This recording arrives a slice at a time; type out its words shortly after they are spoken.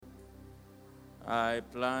I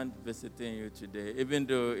planned visiting you today, even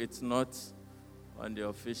though it's not on the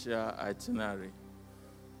official itinerary.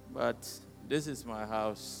 But this is my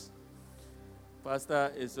house.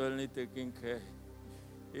 Pastor is only taking care.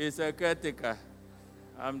 He's a caretaker.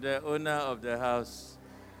 I'm the owner of the house.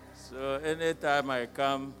 So anytime I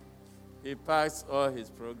come, he packs all his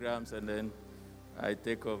programs and then I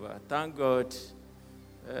take over. Thank God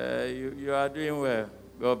you are doing well.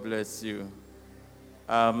 God bless you.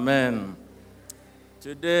 Amen.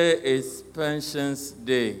 Today is Pensions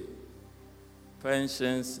Day.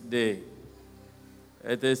 Pensions Day.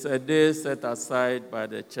 It is a day set aside by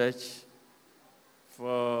the church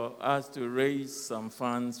for us to raise some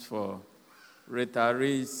funds for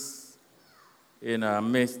retirees in our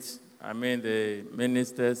midst. I mean the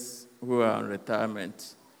ministers who are on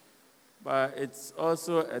retirement. But it's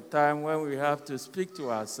also a time when we have to speak to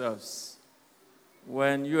ourselves.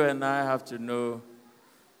 When you and I have to know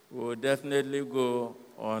we will definitely go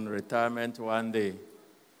on retirement one day.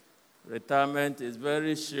 Retirement is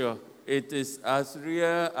very sure. It is as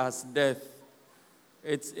real as death.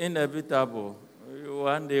 It's inevitable. You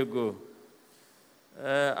one day go.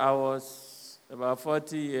 I was about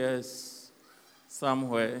 40 years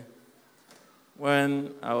somewhere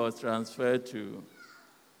when I was transferred to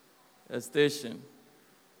a station.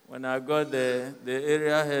 When I got there, the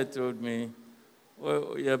area head told me,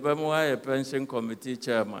 well, you're a pension committee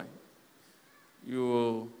chairman. You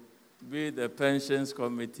will be the pensions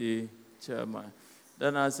committee chairman.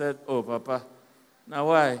 Then I said, oh, Papa, now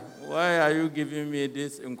why? Why are you giving me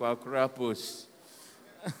this Nkwakura post?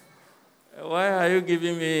 Why are you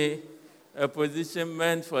giving me a position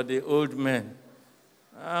meant for the old men?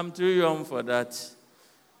 I'm too young for that.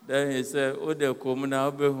 Then he said, oh, the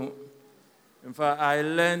komuna obehu. In fact, I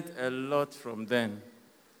learned a lot from them,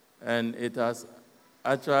 and it has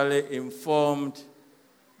actually informed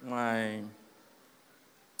my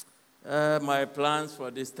plans for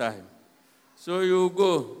this time. So you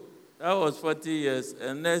go. That was 40 years,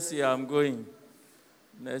 and next year I'm going.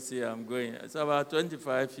 It's about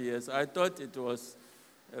 25 years. I thought it was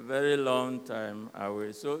a very long time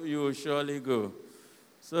away, so you will surely go.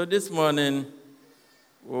 So this morning,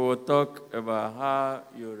 we will talk about how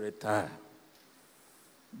you retire.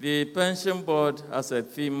 The pension board has a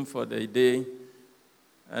theme for the day,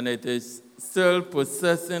 and it is still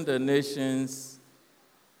possessing the nations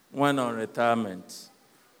when on retirement.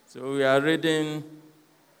 So we are reading,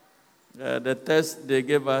 the text they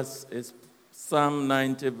gave us is Psalm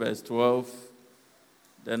 90, verse 12,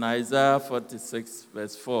 then Isaiah 46,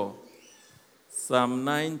 verse 4. Psalm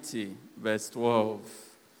 90, verse 12,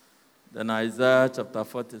 then Isaiah chapter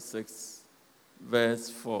 46, verse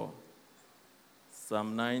 4.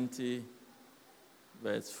 Psalm 90,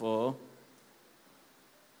 verse 4,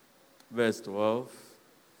 verse 12,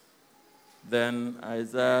 then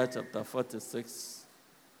Isaiah chapter 46,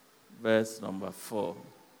 verse number 4.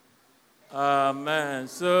 Amen.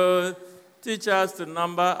 So teach us to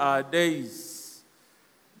number our days,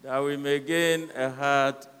 that we may gain a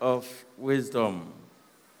heart of wisdom.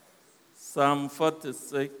 Psalm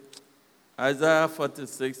 46, Isaiah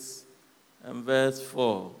 46, and verse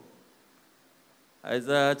 4.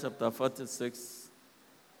 Isaiah chapter 46,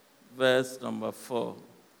 verse number 4.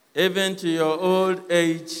 Even to your old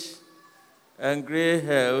age and gray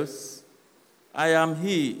hairs, I am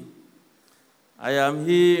he. I am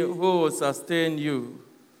he who will sustain you.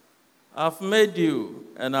 I've made you,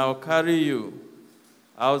 and I'll carry you.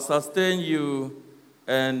 I'll sustain you,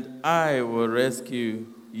 and I will rescue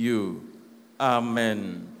you.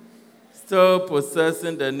 Amen. Still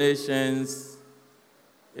possessing the nations,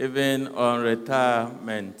 even on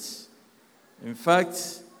retirement. In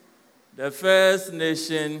fact, the first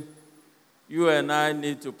nation you and I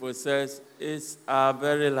need to possess is our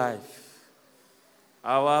very life.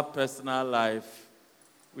 Our personal life.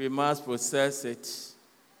 We must possess it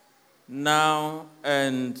now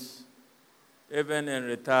and even in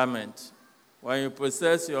retirement. When you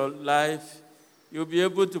possess your life, you'll be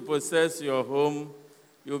able to possess your home,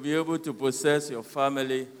 you'll be able to possess your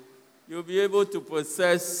family, you'll be able to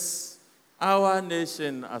possess our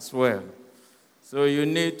nation as well. So you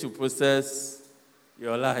need to possess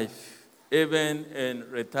your life, even in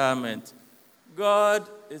retirement. God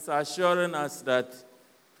is assuring us that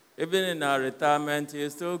even in our retirement, He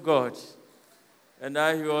is still God, and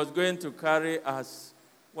that He was going to carry us.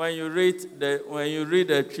 When you read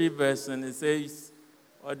the 3 verse, and it says,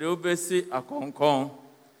 "Odobesi akonkon,"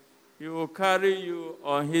 He will carry you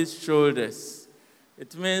on His shoulders.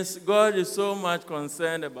 It means God is so much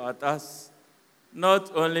concerned about us,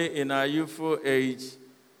 not only in our youthful age,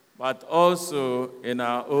 but also in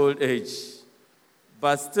our old age.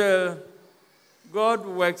 But still, God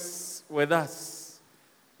works with us.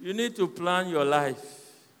 You need to plan your life.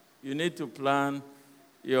 You need to plan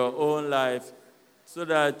your own life so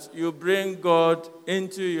that you bring God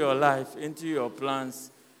into your life, into your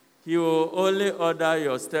plans. He will only order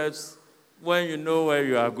your steps when you know where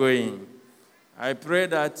you are going. I pray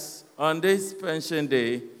that on this pension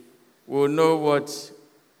day, we'll know what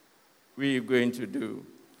we're going to do.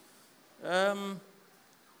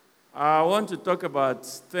 I want to talk about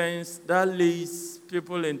things that leads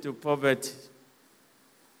people into poverty.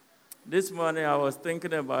 This morning I was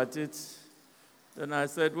thinking about it, and I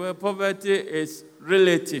said, well, poverty is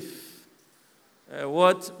relative.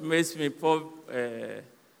 What makes me poor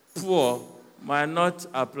might not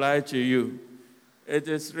apply to you. It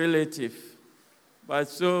is relative. But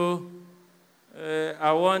so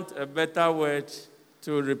I want a better word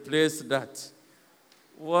to replace that.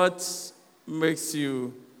 What makes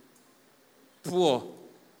you poor?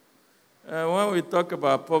 When we talk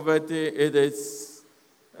about poverty, it is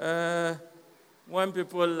when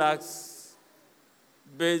people lack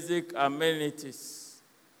basic amenities.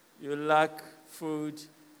 You lack food,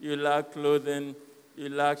 you lack clothing, you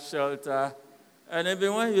lack shelter, and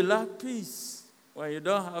even when you lack peace, when you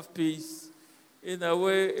don't have peace, in a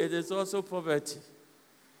way, it is also poverty.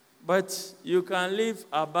 But you can live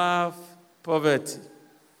above poverty.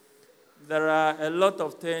 There are a lot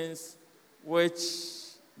of things which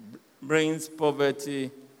brings poverty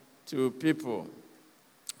to people.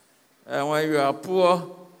 And when you are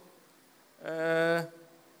poor,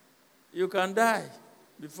 you can die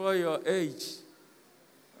before your age.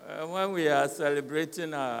 When we are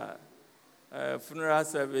celebrating our funeral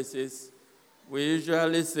services, we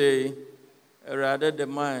usually say, rather the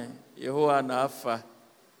mind, Yehovah Nafa.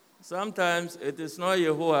 Sometimes it is not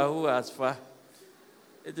Yehovah who has far.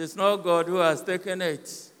 It is not God who has taken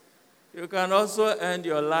it. You can also end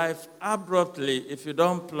your life abruptly if you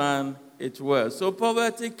don't plan it well. So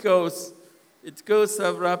poverty kills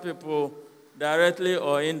several people directly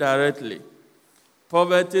or indirectly.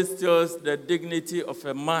 Poverty steals the dignity of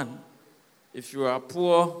a man. If you are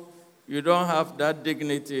poor, you don't have that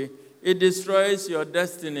dignity. It destroys your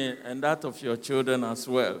destiny and that of your children as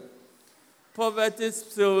well. Poverty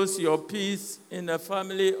steals your peace in a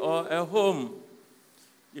family or a home.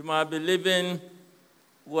 You might be living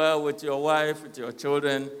well with your wife, with your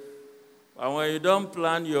children, but when you don't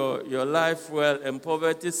plan your life well and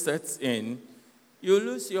poverty sets in, you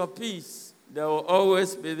lose your peace. There will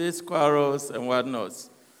always be these quarrels and whatnot.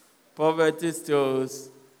 Poverty steals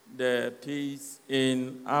the peace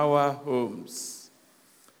in our homes.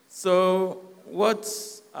 So, what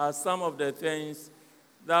are some of the things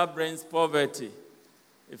that brings poverty?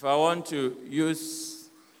 If I want to use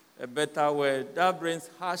a better word, that brings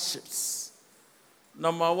hardships.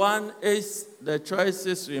 Number one is the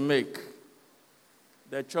choices we make.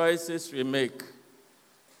 The choices we make.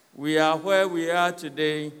 We are where we are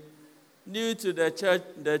today due to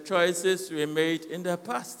the choices we made in the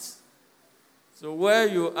past. So where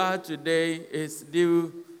you are today is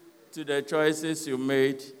due to the choices you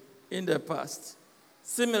made in the past.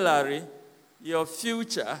 Similarly, your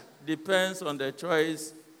future depends on the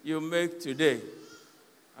choice you make today.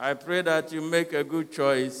 I pray that you make a good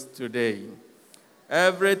choice today.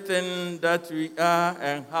 Everything that we are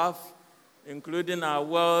and have, including our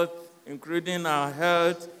wealth, including our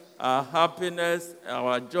health, our happiness,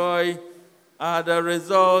 our joy, are the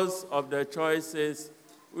results of the choices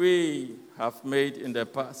we have made in the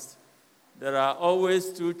past. There are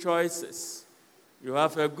always two choices. You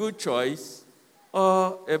have a good choice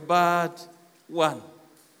or a bad one.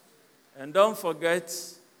 And don't forget,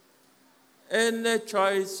 any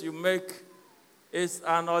choice you make is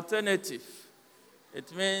an alternative.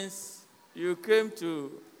 It means you came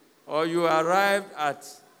to, or you arrived at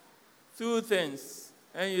two things,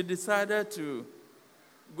 and you decided to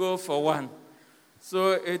go for one.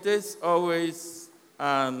 So it is always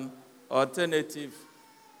an alternative,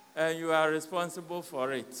 and you are responsible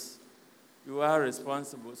for it. You are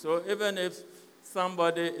responsible. So even if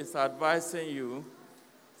somebody is advising you,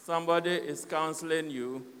 somebody is counseling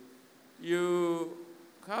you, you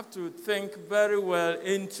have to think very well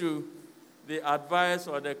into the advice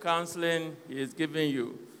or the counseling he is giving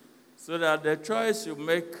you, so that the choice you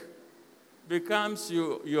make becomes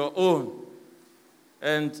your own.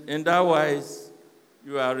 And in that wise,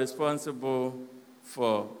 you are responsible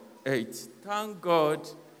for it. Thank God.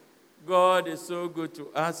 God is so good to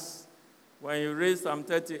us. When you read Psalm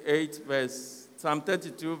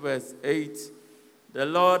 32, verse 8, the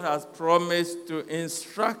Lord has promised to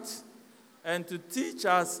instruct and to teach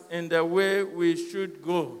us in the way we should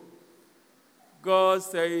go. God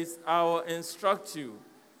says, I will instruct you,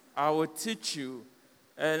 I will teach you,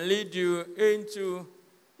 and lead you into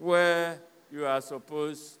where you are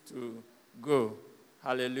supposed to go.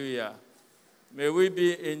 Hallelujah. May we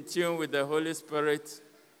be in tune with the Holy Spirit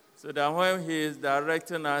so that when He is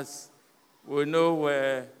directing us, we know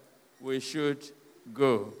where we should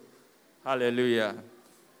go. Hallelujah.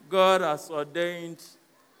 God has ordained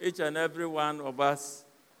each and every one of us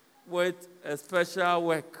with a special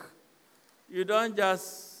work. You don't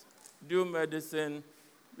just do medicine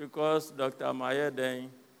because Dr. Mayeden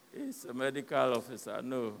is a medical officer.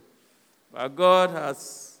 No. But God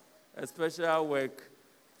has a special work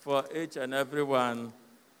for each and every one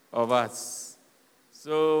of us.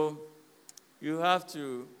 So you have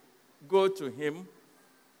to go to Him.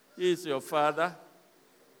 He is your Father.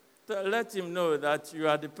 So let Him know that you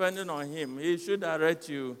are dependent on Him. He should direct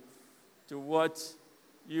you to what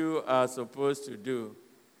you are supposed to do.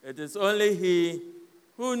 It is only He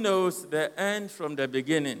who knows the end from the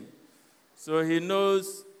beginning. So He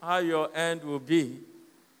knows how your end will be.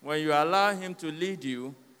 When you allow Him to lead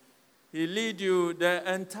you, He leads you.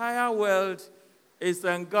 The entire world is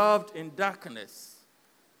engulfed in darkness.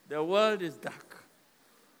 The world is dark.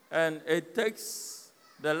 And it takes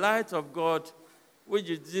the light of God, which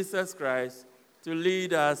is Jesus Christ, to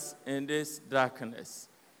lead us in this darkness.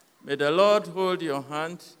 May the Lord hold your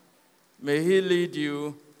hand. May He lead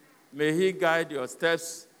you. May He guide your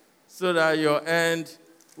steps so that your end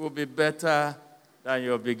will be better than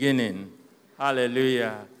your beginning.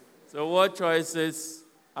 Hallelujah. So what choices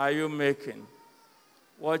are you making?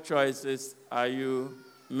 What choices are you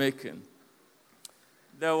making?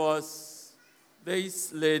 There was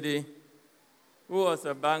this lady who was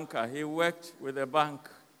a banker. He worked with a bank.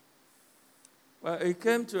 Well, it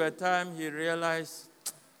came to a time he realized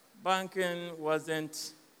banking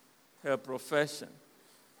wasn't her profession.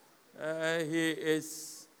 He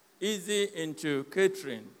is easy into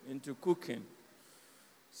catering, into cooking.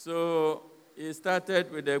 So he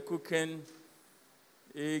started with the cooking.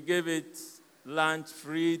 He gave it lunch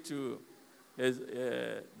free to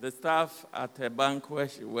the staff at her bank where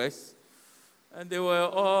she works. And they were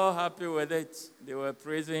all happy with it. They were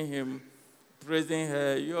praising him, praising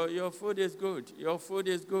her. Your food is good. Your food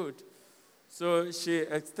is good. So she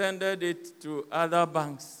extended it to other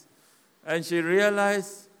banks. And she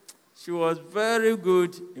realized she was very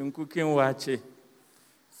good in cooking waakye.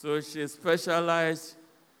 So she specialized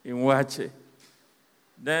in waakye.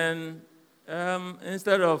 Then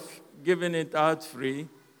instead of giving it out free,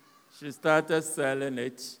 she started selling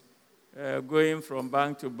it, going from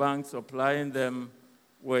bank to bank, supplying them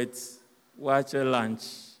with waakye lunch.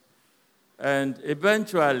 And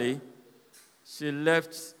eventually, she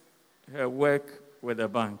left her work with the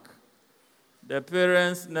bank. The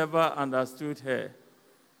parents never understood her,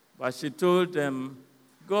 but she told them,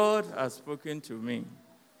 God has spoken to me.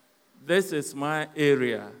 This is my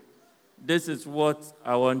area. This is what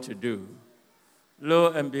I want to do.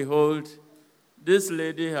 Lo and behold, this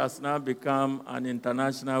lady has now become an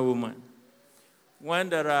international woman. When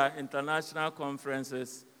there are international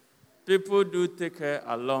conferences, people do take her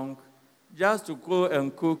along just to go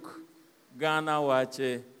and cook Ghana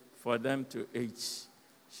waakye for them to eat.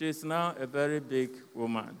 She's now a very big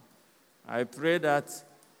woman. I pray that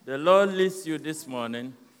the Lord leads you this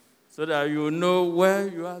morning so that you know where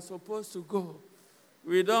you are supposed to go.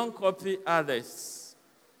 We don't copy others.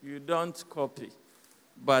 You don't copy.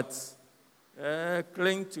 But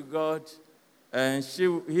cling to God, and He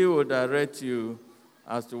will direct you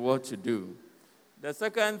as to what to do. The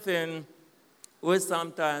second thing, which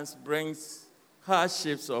sometimes brings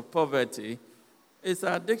hardships or poverty, is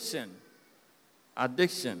addiction.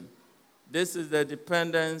 Addiction. This is the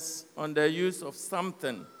dependence on the use of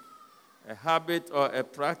something, a habit or a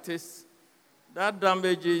practice that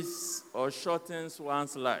damages or shortens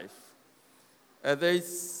one's life. There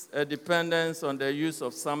is a dependence on the use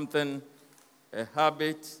of something, a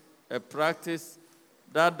habit, a practice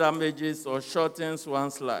that damages or shortens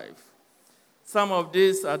one's life. Some of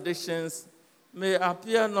these addictions may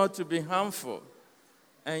appear not to be harmful,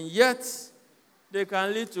 and yet they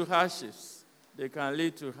can lead to hardships. They can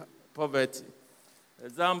lead to poverty.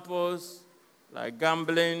 Examples like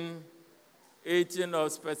gambling, eating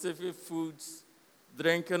of specific foods,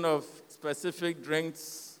 drinking of specific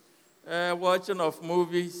drinks, watching of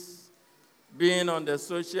movies, being on the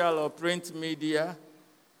social or print media,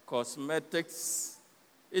 cosmetics.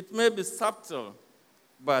 It may be subtle,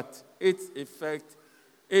 but its effect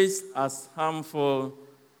is as harmful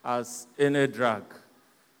as any drug.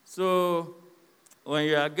 So when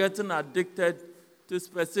you are getting addicted to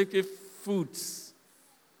specific foods,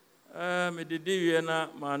 so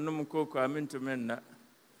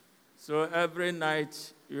every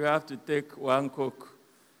night you have to take one Coke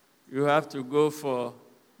You have to go for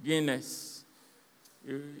Guinness.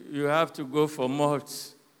 You have to go for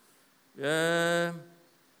malt. Yeah,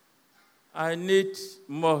 I need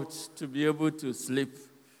malt to be able to sleep.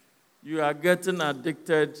 You are getting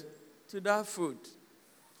addicted to that food.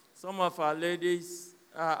 Some of our ladies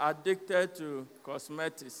are addicted to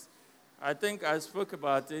cosmetics. I think I spoke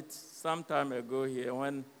about it some time ago here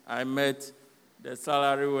when I met the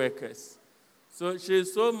salary workers. So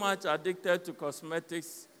she's so much addicted to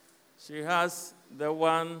cosmetics. She has the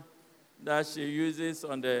one that she uses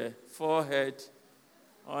on the forehead,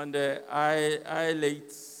 on the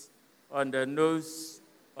eyelids, on the nose,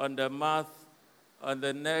 on the mouth, on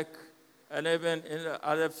the neck, and even in the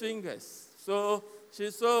other fingers. So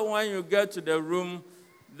when you get to the room,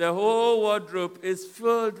 the whole wardrobe is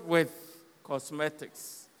filled with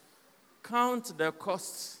cosmetics. Count the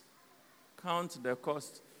cost. Count the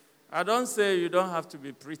cost. I don't say you don't have to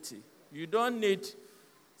be pretty. You don't need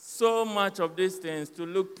so much of these things to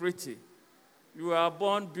look pretty. You are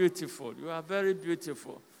born beautiful. You are very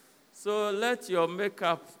beautiful. So let your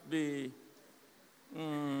makeup be,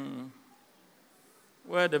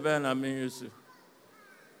 where the Benjamin used to.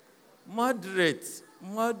 Moderate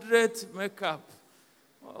makeup.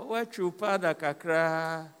 What you pada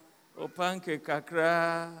kakra, or pancake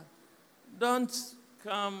kakra. Don't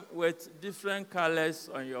come with different colors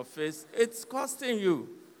on your face. It's costing you.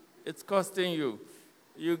 It's costing you.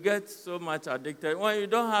 You get so much addicted. When you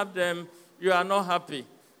don't have them, you are not happy.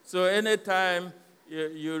 So anytime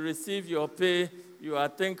you receive your pay, you are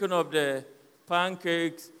thinking of the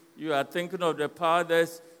pancakes, you are thinking of the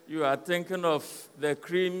powders, you are thinking of the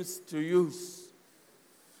creams to use.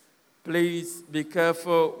 Please be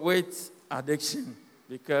careful with addiction.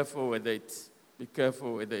 Be careful with it. Be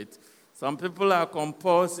careful with it. Some people are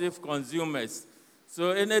compulsive consumers. So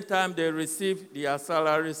anytime they receive their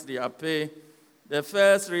salaries, their pay, the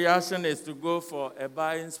first reaction is to go for a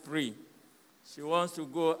buying spree. She wants to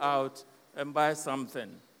go out and buy something.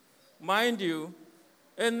 Mind you,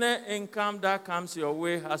 any income that comes your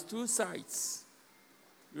way has two sides.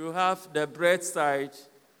 You have the bread side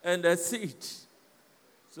and the seed.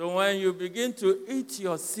 So when you begin to eat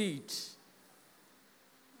your seed,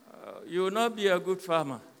 you will not be a good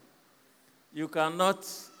farmer. You cannot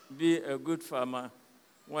be a good farmer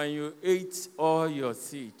when you eat all your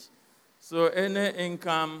seed. So any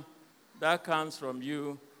income that comes from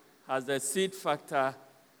you has the seed factor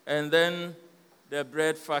and then the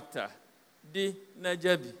bread factor. Di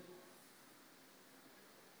najabi.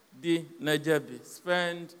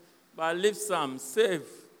 Spend, but leave some. Save.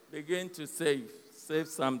 Begin to save. Save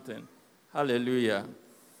something. Hallelujah.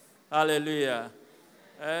 Hallelujah.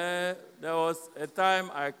 There was a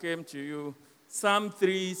time I came to you. Some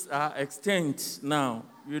trees are extinct now.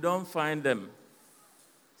 You don't find them.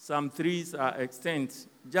 Some trees are extinct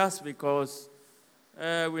just because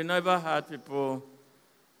we never had people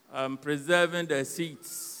preserving the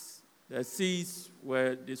seeds. The seeds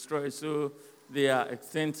were destroyed, so they are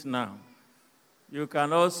extinct now. You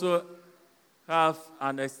can also have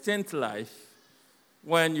an extinct life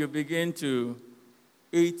when you begin to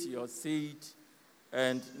eat your seed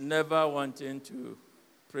and never wanting to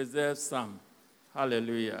preserve some.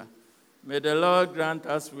 Hallelujah. May the Lord grant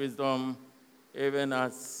us wisdom even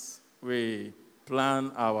as we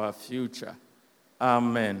plan our future.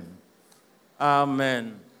 Amen.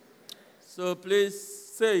 Amen. So please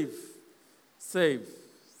save.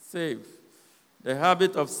 The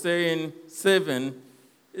habit of saving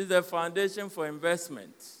is the foundation for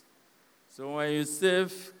investment. So when you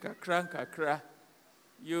save kakra,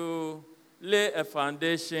 you lay a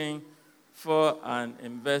foundation for an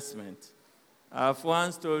investment. I've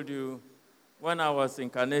once told you, when I was in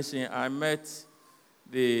Carnation, I met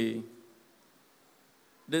the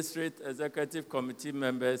district executive committee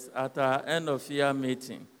members at our end-of-year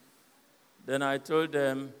meeting. Then I told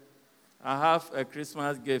them I have a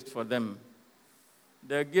Christmas gift for them.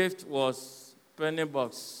 The gift was penny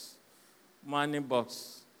box, money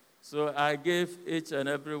box. So I gave each and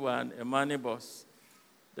every one a money box.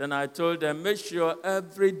 Then I told them, make sure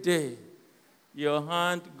every day your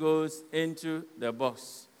hand goes into the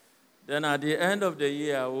box. Then at the end of the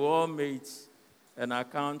year, we all meet and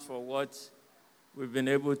account for what we've been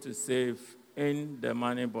able to save in the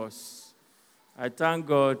money box. I thank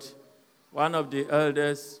God one of the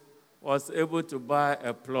elders was able to buy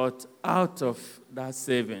a plot out of that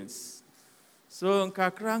savings. So,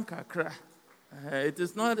 kakra, it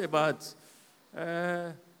is not about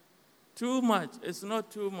too much. It's not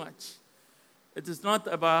too much. It is not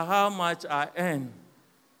about how much I earn,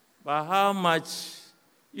 but how much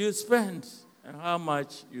you spend and how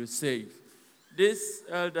much you save. This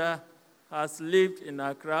elder has lived in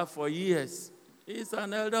Accra for years. He's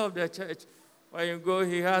an elder of the church. When you go,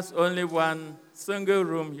 he has only one single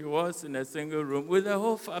room. He was in a single room with the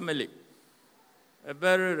whole family. A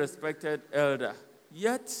very respected elder.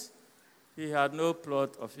 Yet, he had no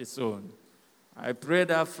plot of his own. I pray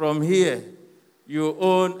that from here, you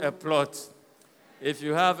own a plot. If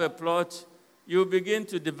you have a plot, you begin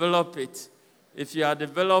to develop it. If you are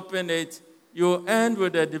developing it, you end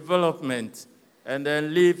with the development and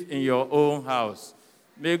then live in your own house.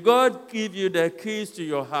 May God give you the keys to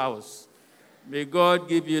your house. May God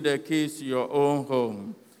give you the keys to your own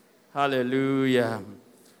home. Hallelujah.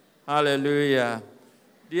 Hallelujah.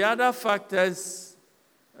 The other factors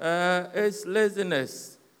is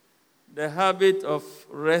laziness, the habit of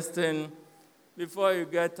resting before you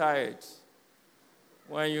get tired.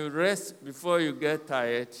 When you rest before you get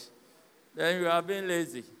tired, then you are being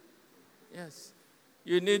lazy. Yes.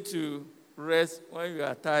 You need to rest when you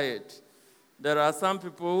are tired. There are some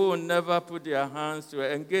people who will never put their hands to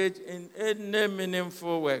engage in any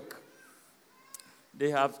meaningful work. They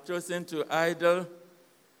have chosen to idle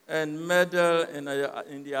and meddle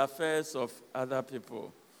in the affairs of other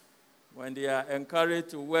people. When they are encouraged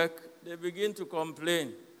to work, they begin to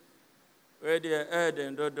complain.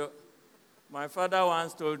 My father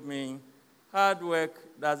once told me, hard work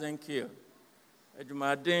doesn't kill.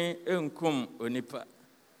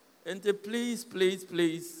 And please, please,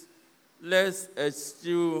 please, let's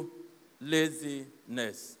eschew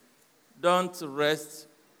laziness. Don't rest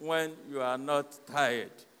when you are not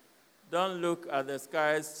tired. Don't look at the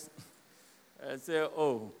skies and say,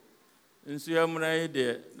 oh,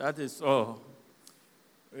 that is all.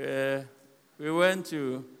 We went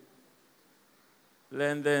to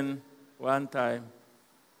London one time,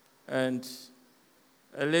 and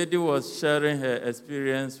a lady was sharing her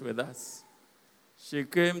experience with us. She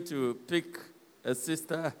came to pick a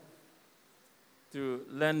sister to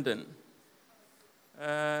London.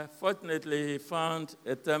 Fortunately, he found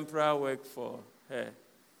a temporary work for her.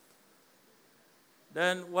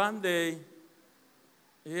 Then one day,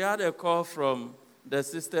 he had a call from the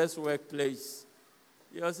sister's workplace.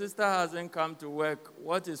 Your sister hasn't come to work.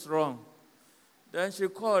 What is wrong? Then she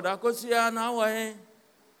called.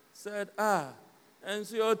 Said,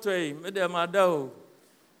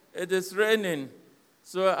 it is raining,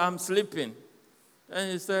 so I'm sleeping.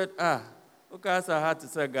 Then he said, okay, I had to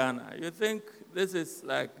say Ghana. You think this is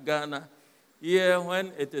like Ghana? Here,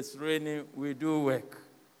 when it is raining, we do work.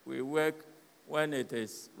 We work when it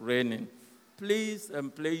is raining. Please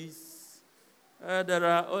and please, there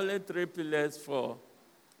are only 3 pillars for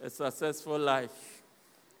a successful life: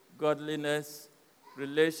 godliness,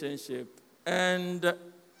 relationship, and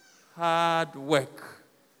hard work.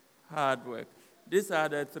 Hard work. These are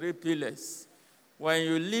the 3 pillars. When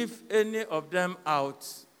you leave any of them out,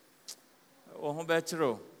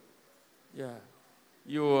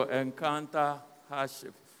 you will encounter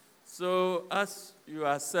hardship. So as you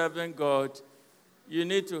are serving God, you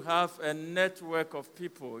need to have a network of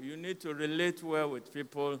people. You need to relate well with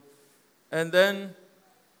people. And then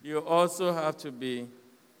you also have to be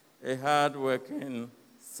a hard-working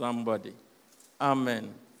somebody.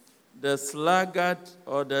 Amen. The sluggard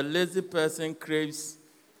or the lazy person craves,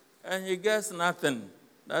 and he gets nothing.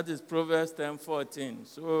 That is Proverbs 10:14.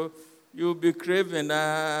 So you'll be craving,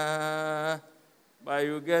 but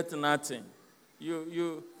you get nothing.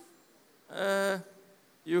 You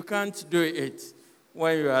can't do it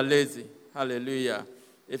when you are lazy. Hallelujah.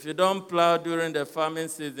 If you don't plow during the farming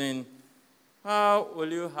season, how will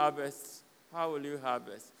you harvest? How will you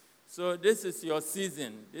harvest? So this is your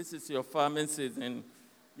season. This is your farming season.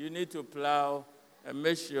 You need to plow and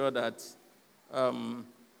make sure that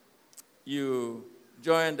you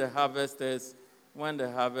join the harvesters when the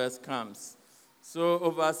harvest comes. So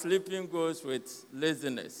oversleeping goes with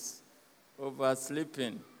laziness.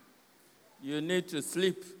 Oversleeping. You need to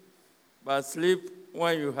sleep, but sleep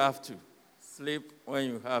when you have to. Sleep when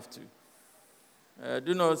you have to.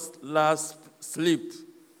 Do not last sleep,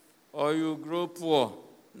 or you grow poor.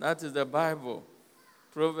 That is the Bible.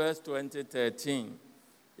 Proverbs 20:13.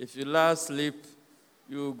 If you last sleep,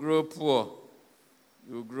 you grow poor.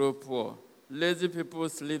 You grow poor. Lazy people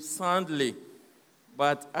sleep soundly,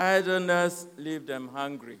 but idleness leaves them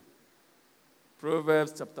hungry.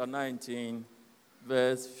 Proverbs chapter 19,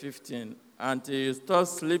 verse 15. Until you stop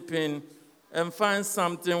sleeping and find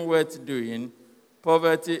something worth doing,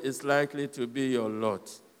 poverty is likely to be your lot.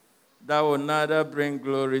 That will neither bring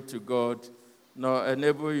glory to God nor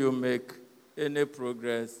enable you make any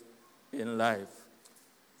progress in life.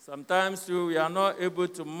 Sometimes we are not able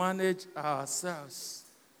to manage ourselves.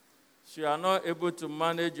 If you are not able to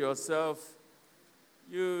manage yourself,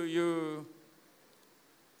 you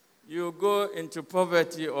you go into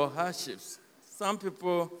poverty or hardships. Some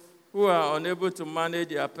people who are unable to manage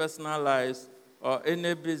their personal lives or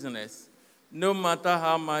any business, no matter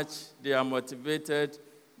how much they are motivated,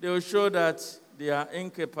 they will show that they are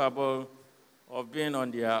incapable of being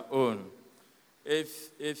on their own.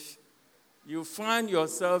 If you find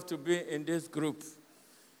yourself to be in this group,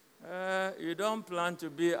 you don't plan to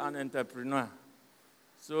be an entrepreneur,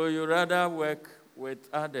 so you rather work with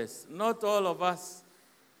others. Not all of us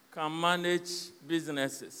can manage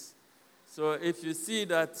businesses. So if you see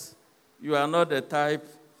that you are not the type,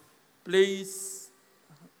 please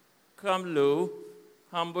come low,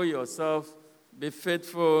 humble yourself, be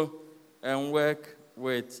faithful, and work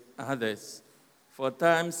with others. For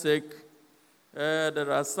time's sake,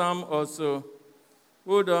 there are some also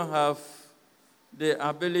who don't have the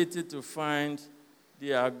ability to find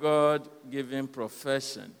their God-given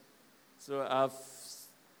profession. So I've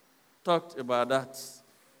talked about that.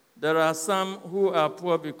 There are some who are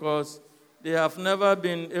poor because they have never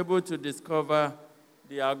been able to discover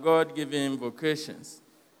their God-given vocations.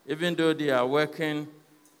 Even though they are working,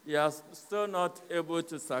 they are still not able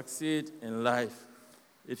to succeed in life.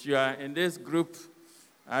 If you are in this group,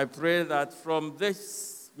 I pray that from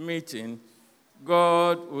this meeting,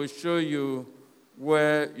 God will show you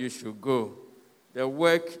where you should go, the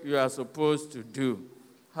work you are supposed to do.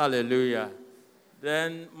 Hallelujah.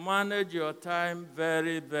 Then manage your time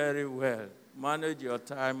very, very well. Manage your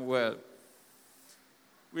time well.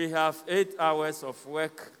 We have 8 hours of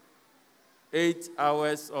work, 8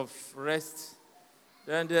 hours of rest.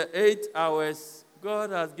 Then the 8 hours,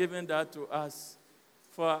 God has given that to us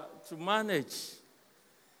to manage.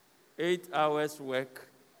 8 hours work,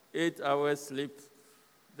 8 hours sleep,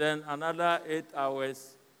 then another 8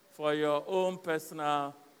 hours for your own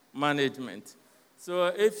personal management. So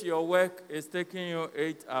if your work is taking you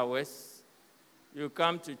 8 hours, you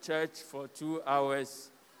come to church for 2 hours,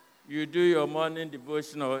 you do your morning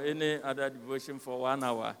devotion or any other devotion for 1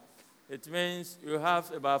 hour. It means you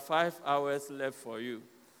have about 5 hours left for you.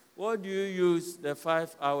 What do you use the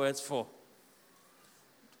 5 hours for?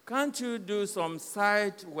 Can't you do some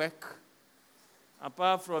side work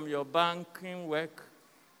apart from your banking work?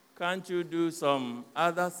 Can't you do some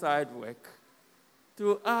other side work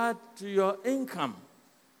to add to your income?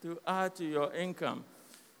 To add to your income.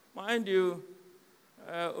 Mind you,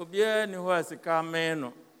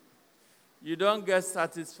 you don't get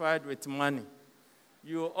satisfied with money.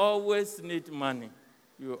 You always need money.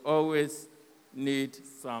 You always need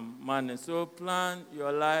some money. So plan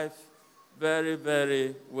your life very,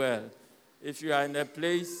 very well. If you are in a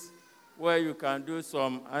place where you can do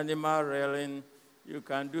some animal rearing, you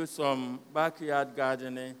can do some backyard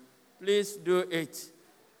gardening, please do it.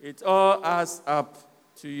 It all adds up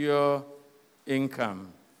to your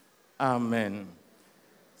income. Amen.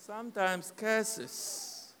 Sometimes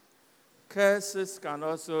curses can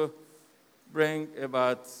also bring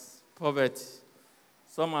about poverty.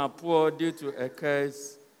 Some are poor due to a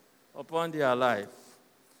curse upon their life.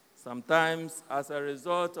 Sometimes as a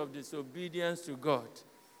result of disobedience to God.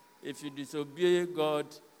 If you disobey God,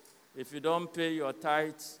 if you don't pay your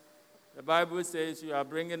tithes, the Bible says you are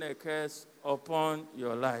bringing a curse upon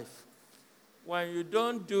your life. When you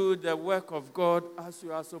don't do the work of God as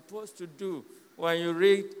you are supposed to do, when you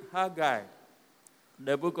read Haggai,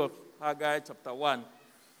 the book of Haggai chapter 1,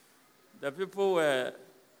 the people were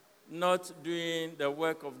not doing the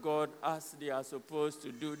work of God as they are supposed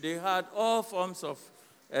to do. They had all forms of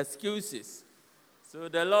excuses. So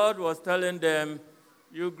the Lord was telling them,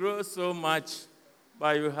 you grow so much,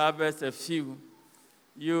 but you harvest a few.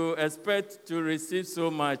 You expect to receive so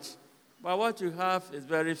much, but what you have is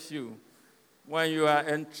very few. When you are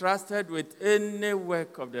entrusted with any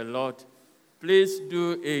work of the Lord, please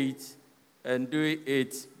do it and do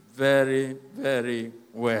it very, very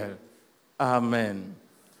well. Amen.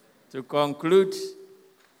 To conclude,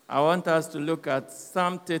 I want us to look at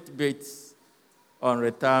some tidbits on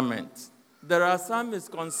retirement. There are some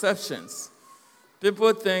misconceptions.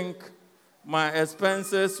 People think my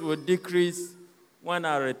expenses will decrease when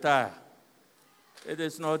I retire. It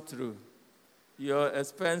is not true. Your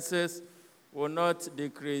expenses will not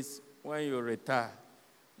decrease when you retire.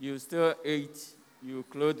 You still eat, you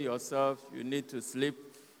clothe yourself, you need to sleep.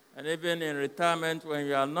 And even in retirement, when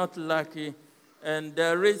you are not lucky, and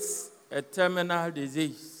there is a terminal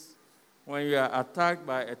disease, when you are attacked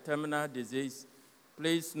by a terminal disease,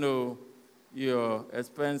 please know your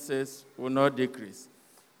expenses will not decrease.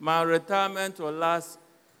 My retirement will last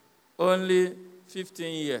only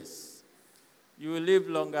 15 years. You will live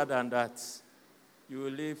longer than that. You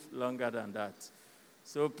will live longer than that.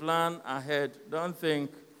 So plan ahead. Don't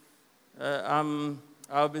think, I'm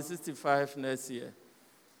I'll be 65 next year.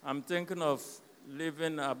 I'm thinking of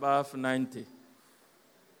living above 90,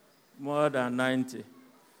 more than 90.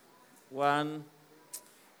 One,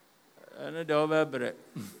 another over.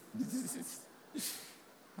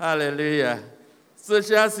 Hallelujah.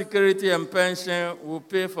 Social Security and pension will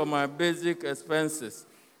pay for my basic expenses.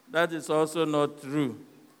 That is also not true.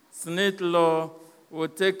 SNIT law will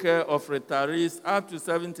take care of retirees up to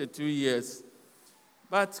 72 years.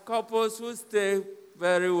 But couples who stay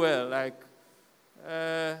very well, like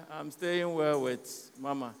I'm staying well with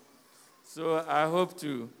Mama, so I hope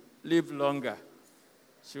to live longer.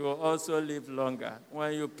 She will also live longer.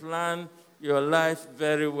 When you plan your life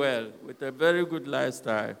very well, with a very good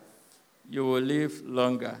lifestyle, you will live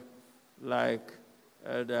longer, like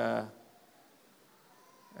Elder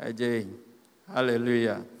Ajay.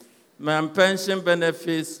 Hallelujah. My pension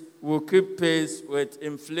benefits will keep pace with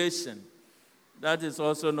inflation. That is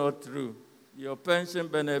also not true. Your pension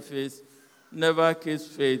benefits never keeps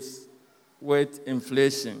pace with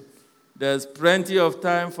inflation. There's plenty of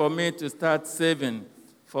time for me to start saving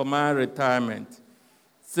for my retirement.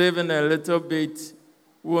 Saving a little bit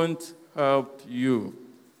won't help you.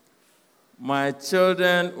 My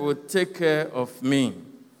children will take care of me.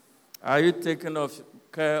 Are you taking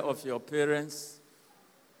care of your parents?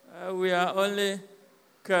 We are only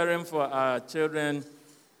caring for our children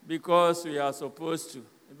because we are supposed to.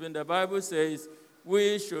 Even the Bible says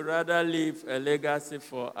we should rather leave a legacy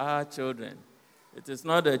for our children. It is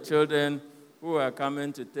not the children who are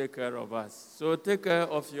coming to take care of us. So take care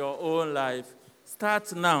of your own life.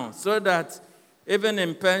 Start now so that even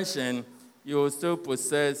in pension, you will still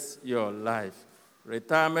possess your life.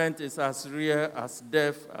 Retirement is as real as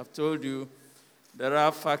death. I've told you there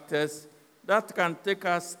are factors that can take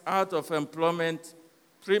us out of employment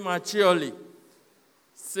prematurely.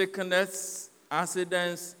 Sickness,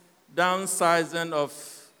 accidents, downsizing of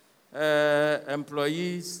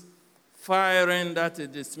employees, firing, that is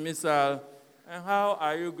dismissal. And how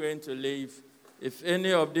are you going to live if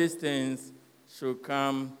any of these things should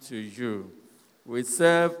come to you? We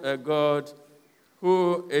serve a God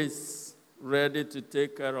who is ready to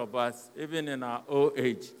take care of us, even in our old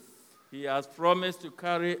age. He has promised to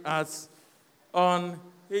carry us on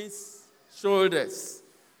his shoulders.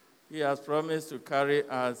 He has promised to carry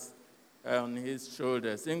us on his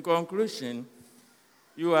shoulders. In conclusion,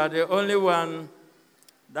 you are the only one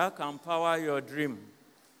that can power your dream.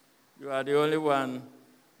 You are the only one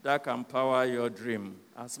that can power your dream.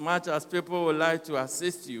 As much as people would like to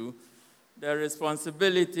assist you, the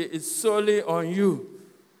responsibility is solely on you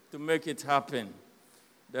to make it happen.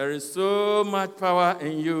 There is so much power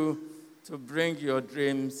in you to bring your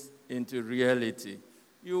dreams into reality.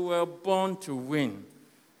 You were born to win,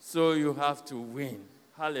 so you have to win.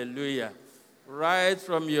 Hallelujah. Right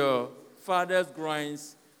from your father's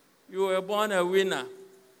groins, you were born a winner.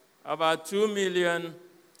 About 2 million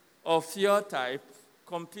of your type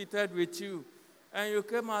competed with you, and you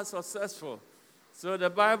came out successful. So the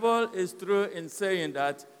Bible is true in saying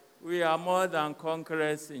that we are more than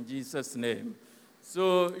conquerors in Jesus' name.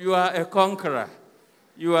 So you are a conqueror.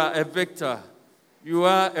 You are a victor. You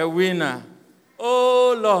are a winner.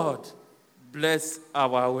 Oh, Lord, bless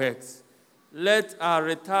our works. Let our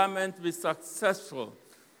retirement be successful.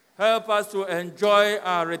 Help us to enjoy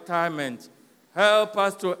our retirement. Help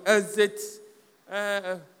us to exit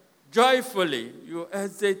joyfully. You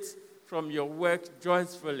exit from your work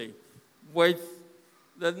joyfully with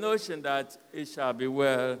the notion that it shall be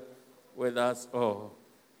well with us all.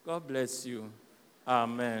 God bless you.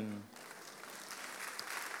 Amen.